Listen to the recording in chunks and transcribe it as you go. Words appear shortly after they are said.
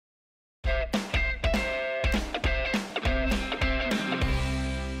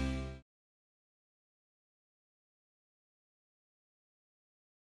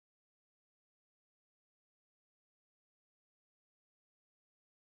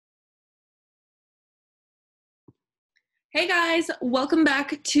Hey guys, welcome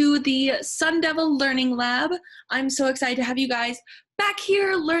back to the Sun Devil Learning Lab. I'm so excited to have you guys back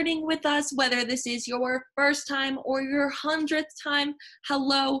here learning with us, whether this is your first time or your 100th time.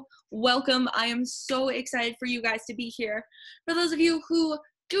 Hello, welcome. I am so excited for you guys to be here. For those of you who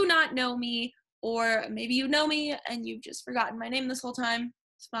do not know me, or maybe you know me and you've just forgotten my name this whole time,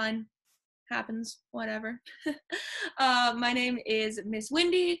 it's fine. Happens, whatever. My name is Miss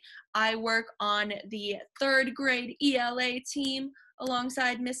Wendy. I work on the 3rd grade ELA team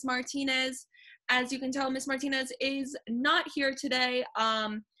alongside Miss Martinez. As you can tell, Miss Martinez is not here today,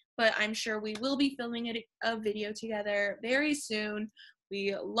 but I'm sure we will be filming a video together very soon.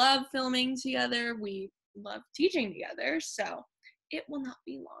 We love filming together. We love teaching together, so it will not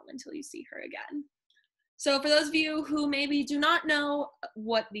be long until you see her again. So for those of you who maybe do not know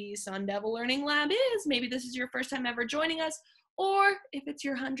what the Sun Devil Learning Lab is, maybe this is your first time ever joining us, or if it's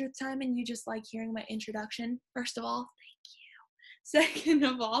your 100th time and you just like hearing my introduction, first of all, thank you. Second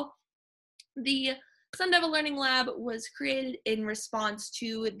of all, the Sun Devil Learning Lab was created in response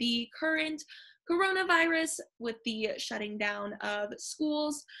to the current coronavirus with the shutting down of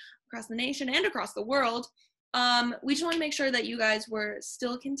schools across the nation and across the world. We just want to make sure that you guys were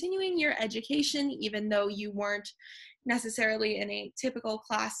still continuing your education, even though you weren't necessarily in a typical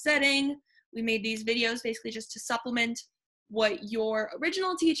class setting. We made these videos basically just to supplement what your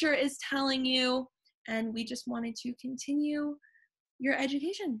original teacher is telling you, and we just wanted to continue your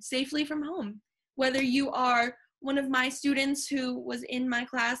education safely from home. Whether you are one of my students who was in my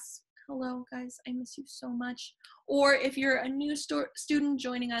class, hello guys, I miss you so much. Or if you're a new student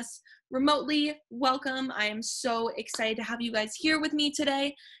joining us remotely, welcome. I am so excited to have you guys here with me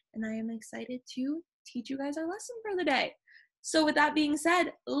today, and I am excited to teach you guys our lesson for the day. So with that being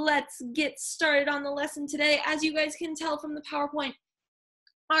said, let's get started on the lesson today. As you guys can tell from the PowerPoint,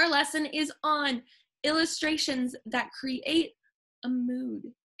 our lesson is on illustrations that create a mood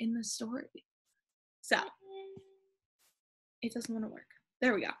in the story. So, it doesn't want to work.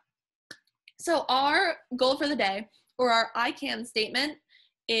 There we go. So our goal for the day, or our I can statement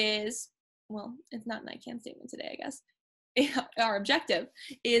is, well, it's not an I can statement today, I guess. Our objective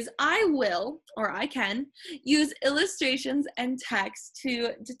is I will, or I can, use illustrations and text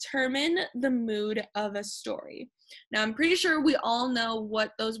to determine the mood of a story. Now, I'm pretty sure we all know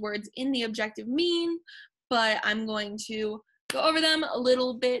what those words in the objective mean, but I'm going to go over them a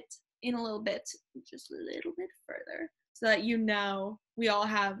little bit, just a little bit further, so that you know we all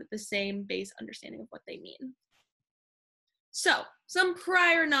have the same base understanding of what they mean. So, some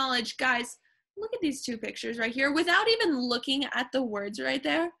prior knowledge, guys. Look at these two pictures right here. Without even looking at the words right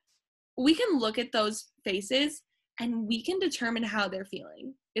there, we can look at those faces and we can determine how they're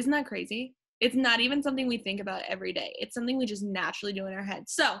feeling. Isn't that crazy? It's not even something we think about every day. It's something we just naturally do in our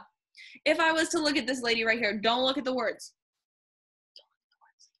heads. So, if I was to look at this lady right here, don't look at the words. Don't look at the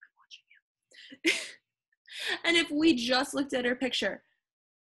words. I'm watching you. And if we just looked at her picture,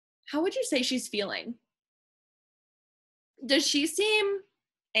 how would you say she's feeling? Does she seem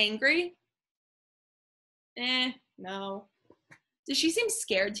angry? No. Does she seem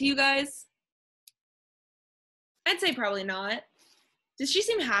scared to you guys? I'd say probably not. Does she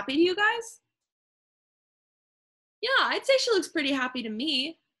seem happy to you guys? Yeah, I'd say she looks pretty happy to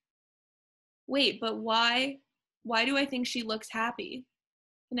me. Wait, but why? Why do I think she looks happy?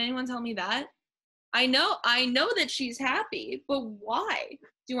 Can anyone tell me that? I know that she's happy, but why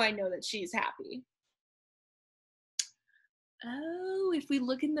do I know that she's happy? Oh, if we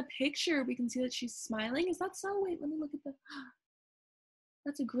look in the picture, we can see that she's smiling. Is that so? Wait, let me look at the,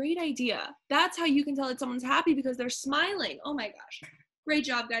 that's a great idea. That's how you can tell that someone's happy, because they're smiling. Oh my gosh. Great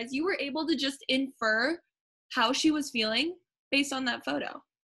job, guys. You were able to just infer how she was feeling based on that photo.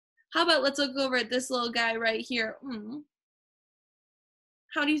 How about let's look over at this little guy right here.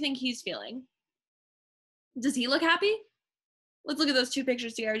 How do you think he's feeling? Does he look happy? Let's look at those two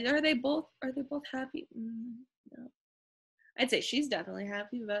pictures together. Are they both happy? No. I'd say she's definitely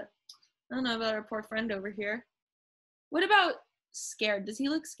happy, but I don't know about our poor friend over here. What about scared? Does he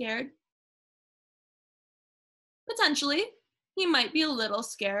look scared? Potentially. He might be a little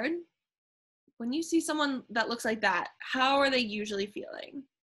scared. When you see someone that looks like that, how are they usually feeling?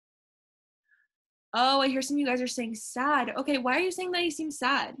 Oh, I hear some of you guys are saying sad. Okay, why are you saying that he seems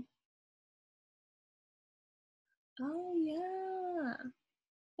sad? Oh, yeah.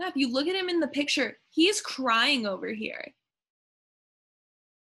 Yeah, if you look at him in the picture, he's crying over here.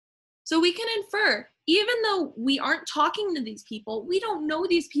 So we can infer, even though we aren't talking to these people, we don't know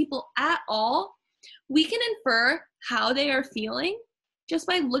these people at all, we can infer how they are feeling just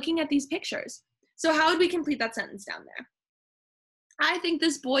by looking at these pictures. So how would we complete that sentence down there? I think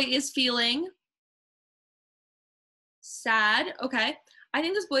this boy is feeling sad. Okay. I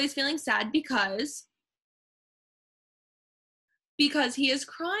think this boy is feeling sad because he is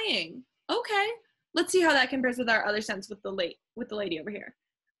crying. Okay. Let's see how that compares with our other sentence with the lady over here.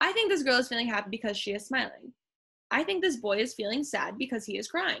 I think this girl is feeling happy because she is smiling. I think this boy is feeling sad because he is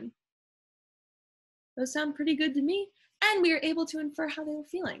crying. Those sound pretty good to me. And we are able to infer how they were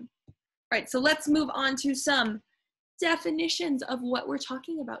feeling. All right, so let's move on to some definitions of what we're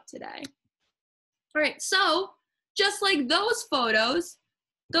talking about today. All right, so just like those photos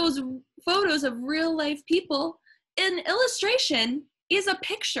of real life people, an illustration is a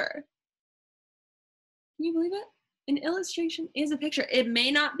picture. Can you believe it? An illustration is a picture. It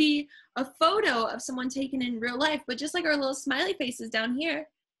may not be a photo of someone taken in real life, but just like our little smiley faces down here,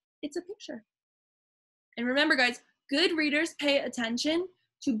 it's a picture. And remember, guys, good readers pay attention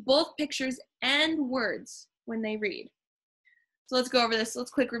to both pictures and words when they read. So let's go over this. Let's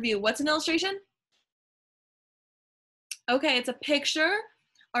quick review. What's an illustration? Okay, it's a picture.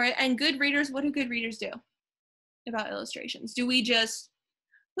 All right, and good readers, what do good readers do about illustrations? Do we just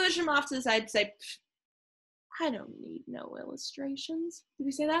push them off to the side and say, I don't need no illustrations? Did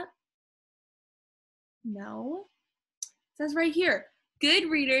we say that? No. It says right here, good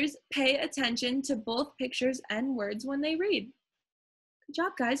readers pay attention to both pictures and words when they read. Good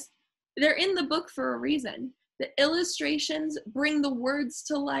job, guys. They're in the book for a reason. The illustrations bring the words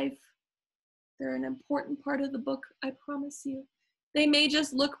to life. They're an important part of the book, I promise you. They may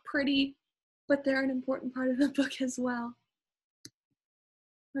just look pretty, but they're an important part of the book as well.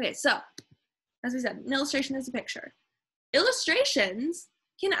 Okay, so, as we said, an illustration is a picture. Illustrations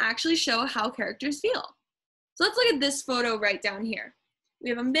can actually show how characters feel. So let's look at this photo right down here. We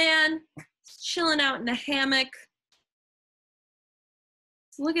have a man chilling out in a hammock.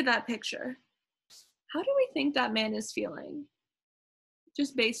 So look at that picture. How do we think that man is feeling?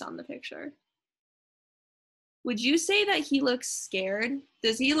 Just based on the picture. Would you say that he looks scared?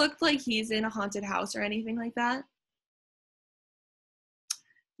 Does he look like he's in a haunted house or anything like that?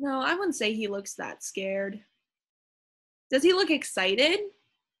 No, I wouldn't say he looks that scared. Does he look excited?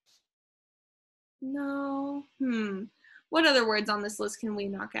 No. What other words on this list can we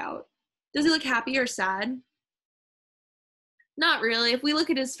knock out? Does he look happy or sad? Not really. If we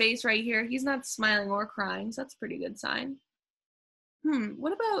look at his face right here, he's not smiling or crying, so that's a pretty good sign.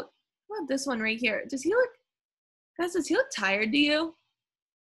 What about this one right here? Does he look tired to you?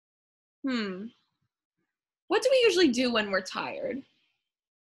 What do we usually do when we're tired?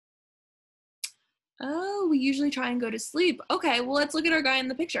 Oh, we usually try and go to sleep. Okay, well, let's look at our guy in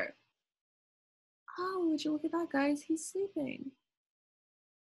the picture. Oh, would you look at that, guys? He's sleeping.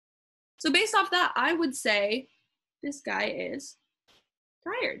 So based off that, I would say this guy is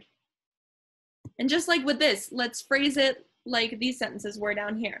tired. And just like with this, let's phrase it like these sentences were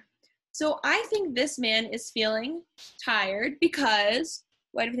down here. So I think this man is feeling tired because,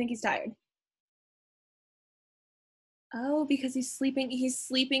 why do you think he's tired? Oh, because he's sleeping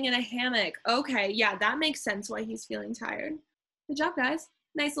in a hammock. Okay, yeah, that makes sense why he's feeling tired. Good job, guys.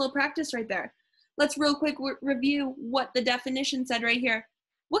 Nice little practice right there. Let's real quick review what the definition said right here.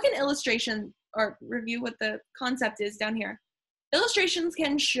 What can illustration, or review what the concept is down here. Illustrations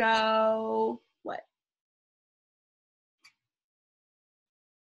can show what?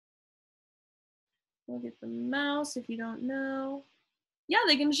 Look at the mouse if you don't know. Yeah,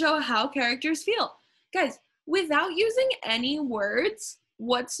 they can show how characters feel. Guys, without using any words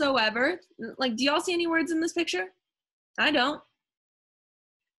whatsoever, like, do y'all see any words in this picture? I don't.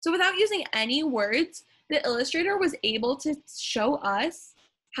 So without using any words, the illustrator was able to show us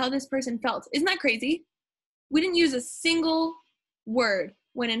how this person felt. Isn't that crazy? We didn't use a single word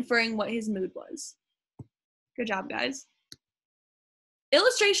when inferring what his mood was. Good job, guys.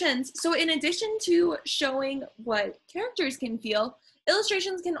 Illustrations. So in addition to showing what characters can feel,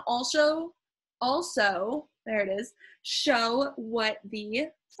 illustrations can also, there it is, show what the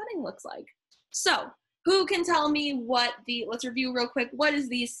setting looks like. So who can tell me what let's review real quick. What is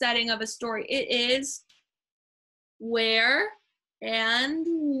the setting of a story? It is where and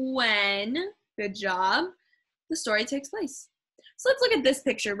when, good job, the story takes place. So let's look at this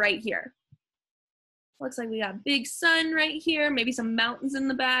picture right here. Looks like we got big sun right here, maybe some mountains in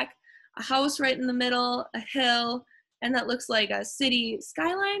the back, a house right in the middle, a hill, and that looks like a city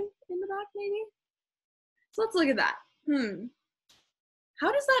skyline in the back maybe. So let's look at that.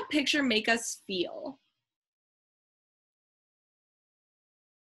 How does that picture make us feel?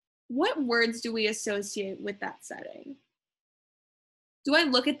 What words do we associate with that setting? Do I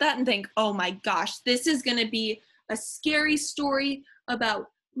look at that and think, oh my gosh, this is gonna be a scary story about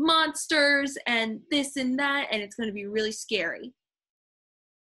monsters and this and that, and it's gonna be really scary?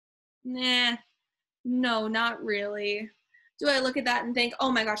 Nah, No, not really. Do I look at that and think,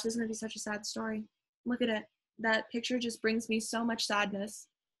 oh my gosh, this is going to be such a sad story? Look at it. That picture just brings me so much sadness.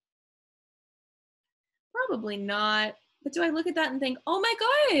 Probably not. But do I look at that and think, oh my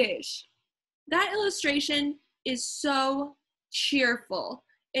gosh, that illustration is so cheerful.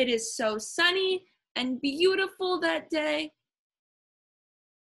 It is so sunny and beautiful that day.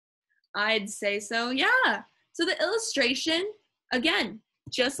 I'd say so, yeah. So the illustration, again,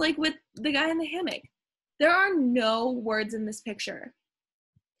 just like with the guy in the hammock, there are no words in this picture.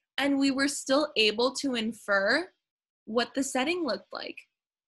 And we were still able to infer what the setting looked like.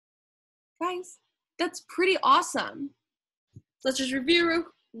 Guys, that's pretty awesome. So let's just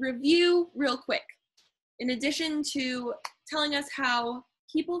review real quick. In addition to telling us how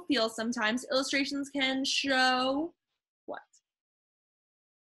people feel sometimes, illustrations can show what?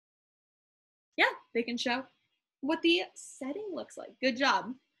 Yeah, they can show what the setting looks like. Good job.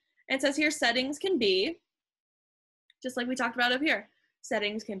 And it says here settings can be, just like we talked about up here,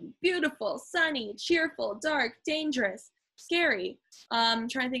 settings can be beautiful, sunny, cheerful, dark, dangerous, scary. Trying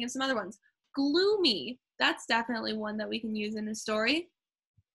to think of some other ones. Gloomy, that's definitely one that we can use in a story.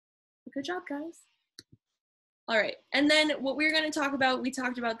 Good job, guys. All right, and then what we're going to talk about, we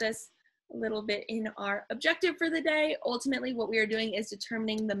talked about this a little bit in our objective for the day. Ultimately, what we are doing is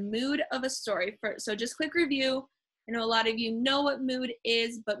determining the mood of a story. So just quick review. I know a lot of you know what mood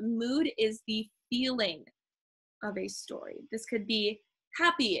is, but mood is the feeling of a story. This could be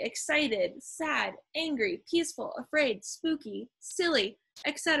happy, excited, sad, angry, peaceful, afraid, spooky, silly,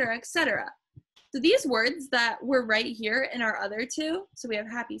 etc., etc. So these words that were right here in our other two, so we have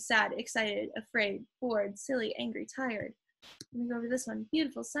happy, sad, excited, afraid, bored, silly, angry, tired. Let me go over this one.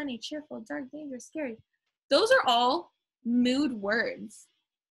 Beautiful, sunny, cheerful, dark, dangerous, scary. Those are all mood words.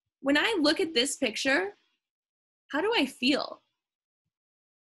 When I look at this picture, how do I feel?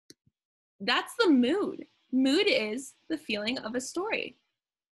 That's the mood. Mood is the feeling of a story.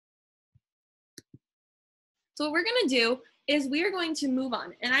 So what we're going to do is we are going to move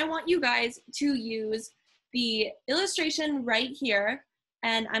on. And I want you guys to use the illustration right here.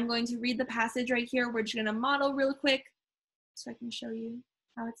 And I'm going to read the passage right here. We're just going to model real quick so I can show you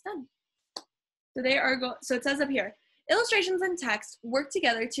how it's done. So it says up here, illustrations and text work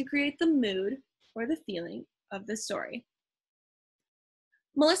together to create the mood or the feeling of the story.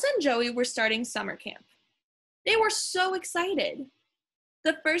 Melissa and Joey were starting summer camp. They were so excited.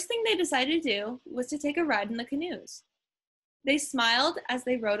 The first thing they decided to do was to take a ride in the canoes. They smiled as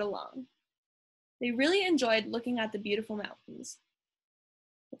they rode along. They really enjoyed looking at the beautiful mountains.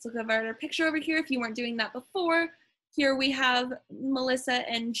 Let's look at our picture over here if you weren't doing that before. Here we have Melissa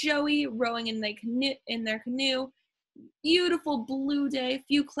and Joey rowing in their canoe. Beautiful blue day,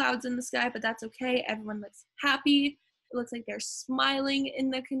 few clouds in the sky, but that's okay. Everyone looks happy. It looks like they're smiling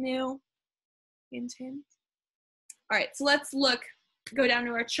in the canoe. Hint, hint. All right, so let's go down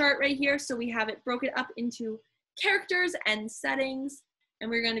to our chart right here. So we have it broken up into characters and settings, and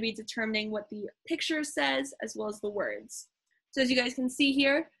we're going to be determining what the picture says as well as the words. So as you guys can see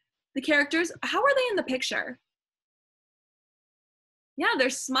here, the characters, how are they in the picture? Yeah, they're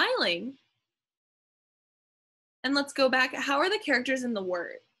smiling. And let's go back. How are the characters in the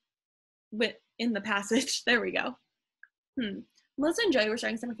word? In the passage. There we go. Melissa and Joey were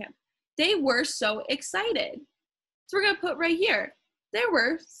starting summer camp. They were so excited. So we're going to put right here. They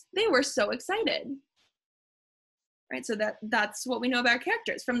were so excited. Right, so that's what we know about our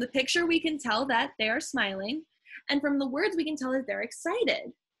characters. From the picture, we can tell that they are smiling. And from the words, we can tell that they're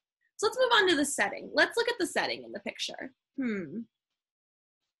excited. So let's move on to the setting. Let's look at the setting in the picture.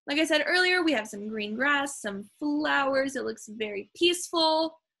 Like I said earlier, we have some green grass, some flowers. It looks very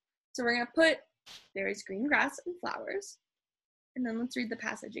peaceful. So we're going to put, there's green grass and flowers. And then let's read the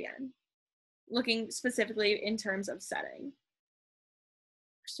passage again, looking specifically in terms of setting.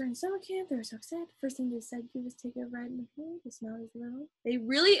 During summer camp, they were so excited. The first thing they said was take a ride in the pool. They smiled as well. They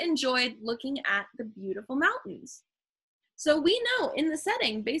really enjoyed looking at the beautiful mountains. So we know in the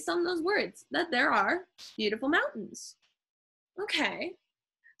setting, based on those words, that there are beautiful mountains. Okay,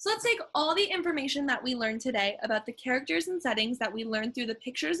 so let's take all the information that we learned today about the characters and settings that we learned through the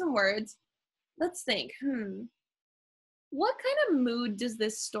pictures and words. Let's think, what kind of mood does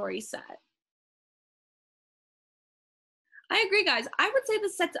this story set? I agree, guys. I would say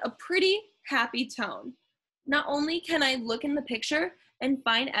this sets a pretty happy tone. Not only can I look in the picture and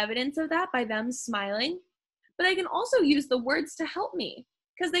find evidence of that by them smiling, but I can also use the words to help me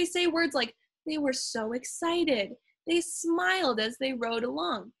because they say words like, they were so excited. They smiled as they rode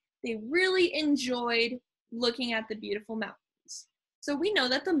along. They really enjoyed looking at the beautiful mountains. So we know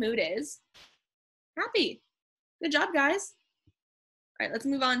that the mood is happy. Good job, guys. All right, let's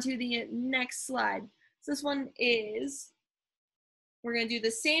move on to the next slide. So this one is, we're going to do the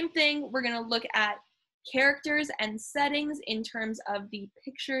same thing. We're going to look at characters and settings in terms of the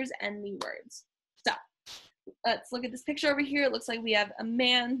pictures and the words. So let's look at this picture over here. It looks like we have a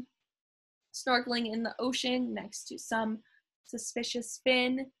man snorkeling in the ocean next to some suspicious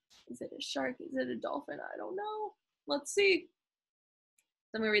fin. Is it a shark? Is it a dolphin? I don't know. Let's see.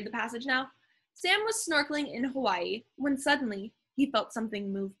 So I'm going to read the passage now. Sam was snorkeling in Hawaii when suddenly he felt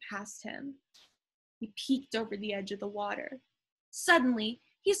something move past him. He peeked over the edge of the water. Suddenly,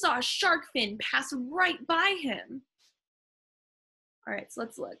 he saw a shark fin pass right by him. All right, so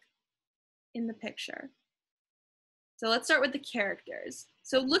let's look in the picture. So let's start with the characters.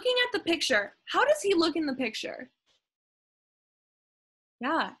 So looking at the picture, how does he look in the picture?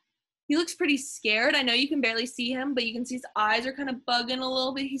 Yeah, he looks pretty scared. I know you can barely see him, but you can see his eyes are kind of bugging a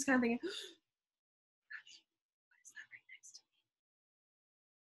little bit. He's kind of thinking, what is that right next to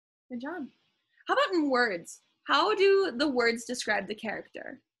me? Good job. How about in words? How do the words describe the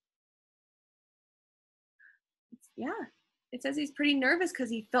character? Yeah, it says he's pretty nervous because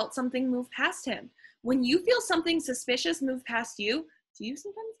he felt something move past him. When you feel something suspicious move past you, do you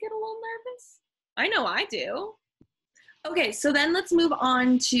sometimes get a little nervous? I know I do. Okay, so then let's move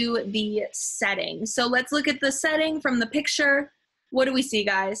on to the setting. So let's look at the setting from the picture. What do we see,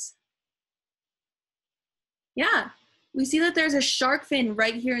 guys? Yeah, we see that there's a shark fin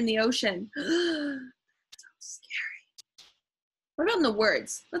right here in the ocean. So scary. What about in the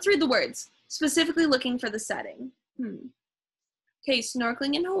words? Let's read the words, specifically looking for the setting. Okay,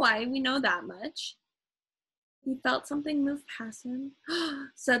 snorkeling in Hawaii, we know that much. He felt something move past him.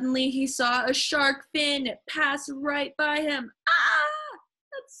 Suddenly he saw a shark fin pass right by him. Ah,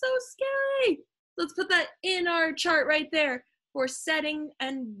 that's so scary. Let's put that in our chart right there for setting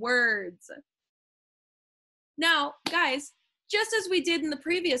and words. Now, guys, just as we did in the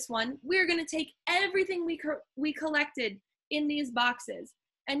previous one, we're going to take everything we collected in these boxes,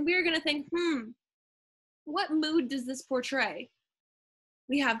 and we're going to think, what mood does this portray?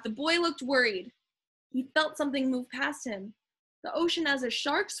 We have the boy looked worried. He felt something move past him. The ocean has a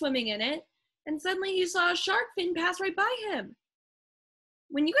shark swimming in it, and suddenly he saw a shark fin pass right by him.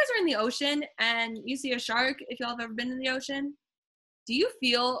 When you guys are in the ocean and you see a shark, if y'all have ever been in the ocean, do you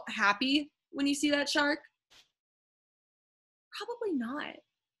feel happy when you see that shark? Probably not.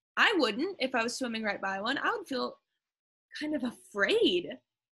 I wouldn't if I was swimming right by one. I would feel kind of afraid.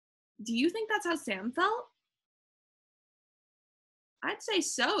 Do you think that's how Sam felt? I'd say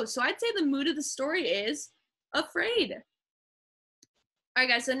so. So I'd say the mood of the story is afraid. All right,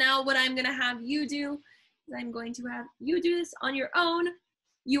 guys, so now what I'm going to have you do is I'm going to have you do this on your own.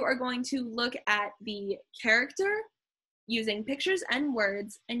 You are going to look at the character using pictures and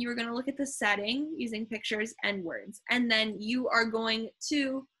words, and you're going to look at the setting using pictures and words. And then you are going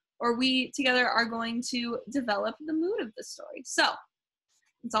to, or we together are going to develop the mood of the story. So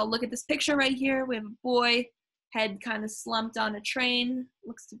let's all look at this picture right here. We have a boy, head kind of slumped on a train.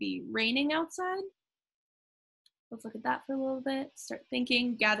 Looks to be raining outside. Let's look at that for a little bit. Start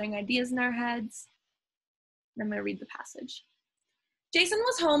thinking, gathering ideas in our heads. And I'm going to read the passage. Jason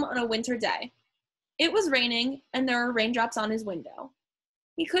was home on a winter day. It was raining, and there were raindrops on his window.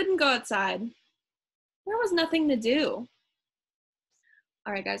 He couldn't go outside. There was nothing to do.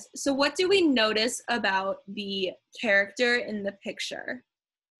 All right, guys. So what do we notice about the character in the picture?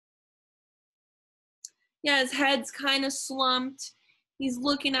 Yeah, his head's kind of slumped. He's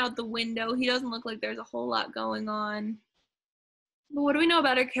looking out the window. He doesn't look like there's a whole lot going on. But what do we know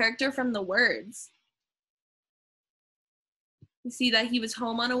about our character from the words? We see that he was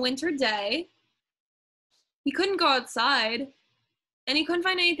home on a winter day. He couldn't go outside, and he couldn't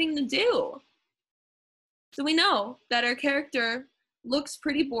find anything to do. So we know that our character looks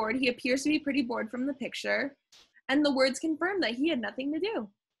pretty bored. He appears to be pretty bored from the picture, and the words confirm that he had nothing to do.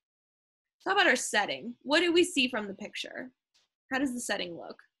 So how about our setting? What do we see from the picture? How does the setting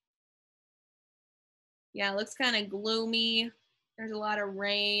look? Yeah, it looks kind of gloomy. There's a lot of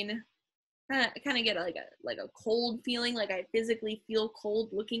rain. Kind of get like a cold feeling, like I physically feel cold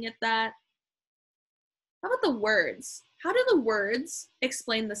looking at that. How about the words? How do the words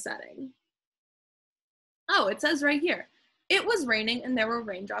explain the setting? Oh, it says right here. It was raining and there were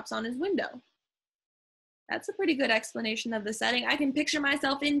raindrops on his window. That's a pretty good explanation of the setting. I can picture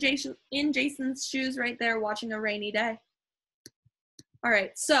myself in Jason's shoes right there watching a rainy day. All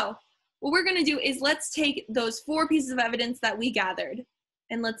right, so what we're gonna do is let's take those 4 pieces of evidence that we gathered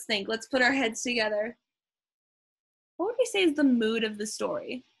and let's think, let's put our heads together. What would we say is the mood of the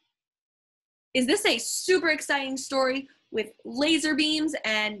story? Is this a super exciting story with laser beams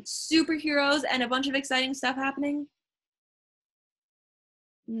and superheroes and a bunch of exciting stuff happening?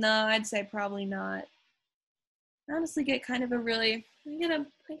 No, I'd say probably not. I honestly get kind of I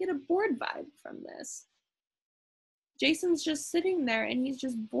get a bored vibe from this. Jason's just sitting there and he's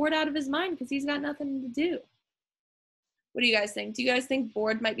just bored out of his mind because he's got nothing to do. What do you guys think? Do you guys think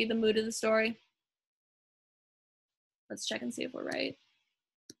bored might be the mood of the story? Let's check and see if we're right.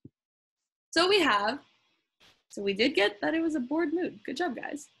 So we did get that it was a bored mood. Good job,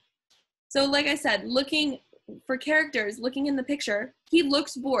 guys. So like I said, looking for characters, looking in the picture, he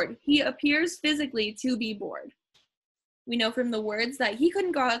looks bored. He appears physically to be bored. We know from the words that he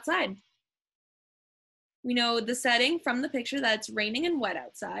couldn't go outside. We know the setting from the picture that it's raining and wet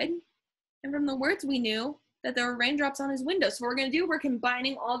outside. And from the words we knew that there were raindrops on his window. So what we're gonna do, we're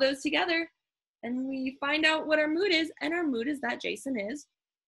combining all those together and we find out what our mood is, and our mood is that Jason is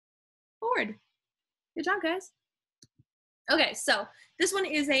bored. Good job, guys. Okay, so this one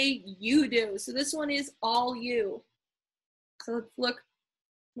is a you do. So this one is all you. So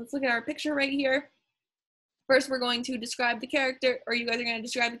let's look at our picture right here. First, we're going to describe the character, or you guys are going to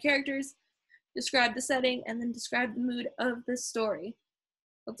describe the characters, describe the setting, and then describe the mood of the story.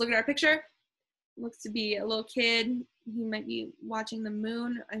 Let's look at our picture. Looks to be a little kid. He might be watching the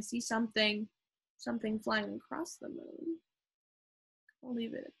moon. I see something flying across the moon. I'll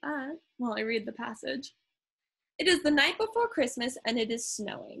leave it at that while I read the passage. It is the night before Christmas and it is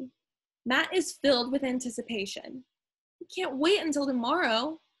snowing. Matt is filled with anticipation. He can't wait until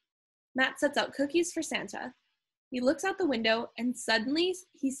tomorrow. Matt sets out cookies for Santa. He looks out the window and suddenly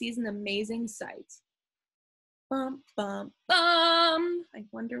he sees an amazing sight. Bum, bum, bum. I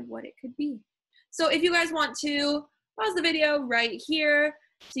wonder what it could be. So if you guys want to pause the video right here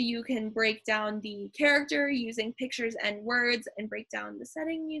so you can break down the character using pictures and words and break down the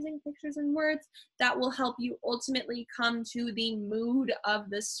setting using pictures and words, that will help you ultimately come to the mood of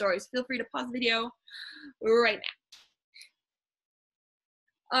the story. So feel free to pause the video right now.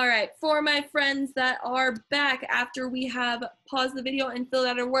 All right, for my friends that are back after we have paused the video and filled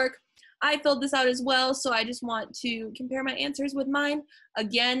out our work, I filled this out as well, so I just want to compare my answers with mine.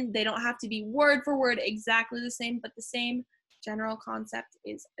 Again, they don't have to be word for word exactly the same, but the same general concept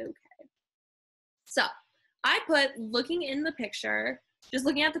is okay. So I put, looking in the picture, just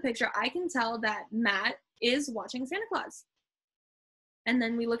looking at the picture, I can tell that Matt is watching Santa Claus. And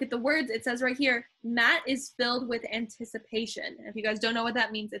then we look at the words, it says right here, Matt is filled with anticipation. And if you guys don't know what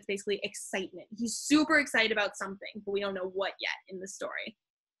that means, it's basically excitement. He's super excited about something, but we don't know what yet in the story.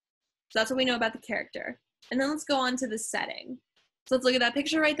 So that's what we know about the character. And then let's go on to the setting. So let's look at that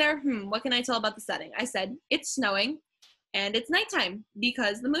picture right there. What can I tell about the setting? I said it's snowing and it's nighttime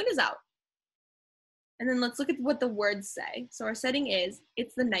because the moon is out. And then let's look at what the words say. So our setting is, it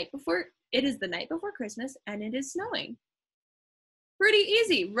is the night before Christmas and it is snowing. Pretty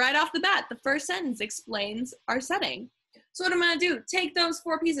easy, right off the bat. The first sentence explains our setting. So what I'm gonna do, take those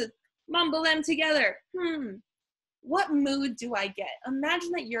 4 pieces, mumble them together. What mood do I get?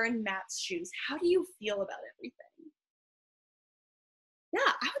 Imagine that you're in Matt's shoes. How do you feel about everything?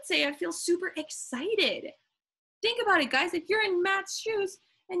 Yeah, I would say I feel super excited. Think about it, guys. If you're in Matt's shoes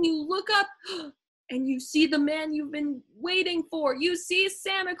and you look up and you see the man you've been waiting for, you see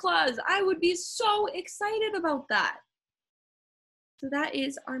Santa Claus, I would be so excited about that. So that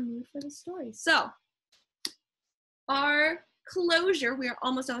is our mood for the story. So our closure, we are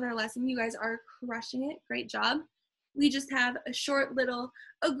almost done with our lesson. You guys are crushing it. Great job. We just have a short little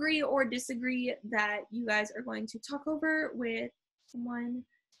agree or disagree that you guys are going to talk over with someone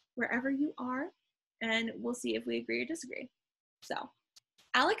wherever you are, and we'll see if we agree or disagree. So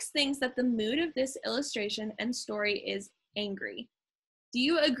Alex thinks that the mood of this illustration and story is angry. Do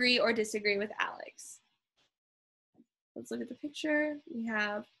you agree or disagree with Alex? Let's look at the picture. We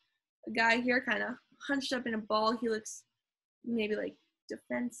have a guy here kind of hunched up in a ball. He looks maybe like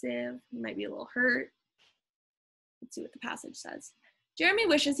defensive. He might be a little hurt. Let's see what the passage says. Jeremy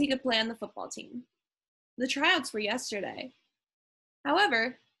wishes he could play on the football team. The tryouts were yesterday.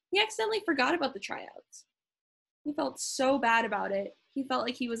 However, he accidentally forgot about the tryouts. He felt so bad about it. He felt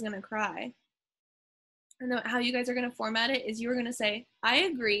like he was going to cry. And how you guys are going to format it is you are going to say, I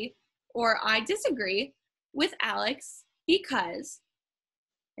agree or I disagree with Alex because,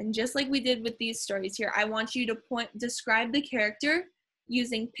 and just like we did with these stories here, I want you to describe the character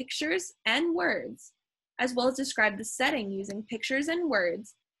using pictures and words, as well as describe the setting using pictures and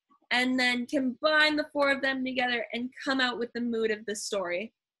words, and then combine the 4 of them together and come out with the mood of the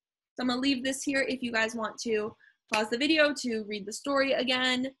story. So I'm gonna leave this here if you guys want to pause the video to read the story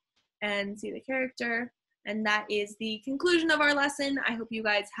again and see the character. And that is the conclusion of our lesson. I hope you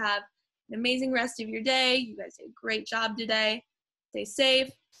guys have an amazing rest of your day. You guys did a great job today. Stay safe,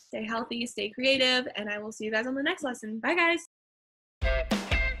 stay healthy, stay creative, and I will see you guys on the next lesson. Bye, guys.